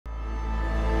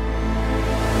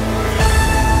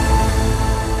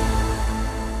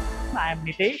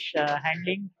Nitesh,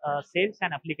 handling sales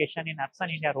and application in Epson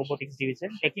India Robotics division,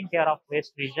 taking care of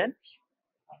West region.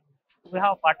 We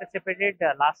have participated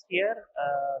last year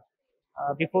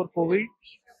before COVID.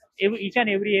 Each and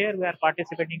every year we are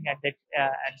participating at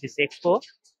this expo.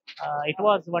 It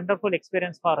was wonderful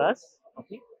experience for us.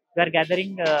 Okay, we are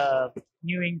gathering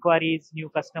new inquiries, new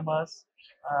customers.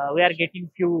 We are getting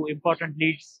few important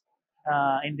leads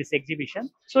in this exhibition.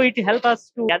 So it helps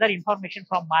us to gather information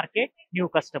from market, new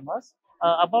customers.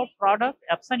 About product,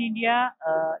 Epson India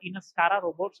in a SCARA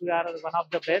robots, we are one of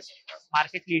the best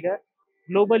market leader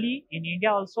globally. In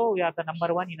India also, we are the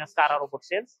 #1 in a SCARA robot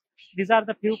sales. These are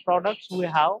the few products we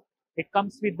have. It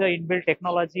comes with the inbuilt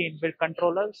technology, inbuilt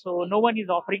controller. So no one is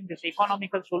offering this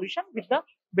economical solution with the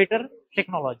better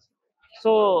technology.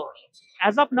 So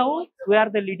as of now, we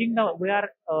are leading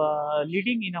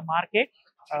in a market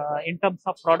in terms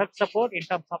of product support, in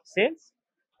terms of sales,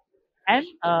 and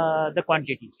the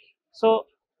quantity. So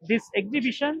these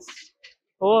exhibitions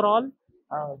overall,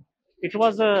 it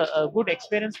was a good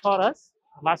experience for us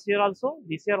last year also,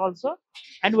 this year also,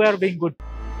 and we are doing good.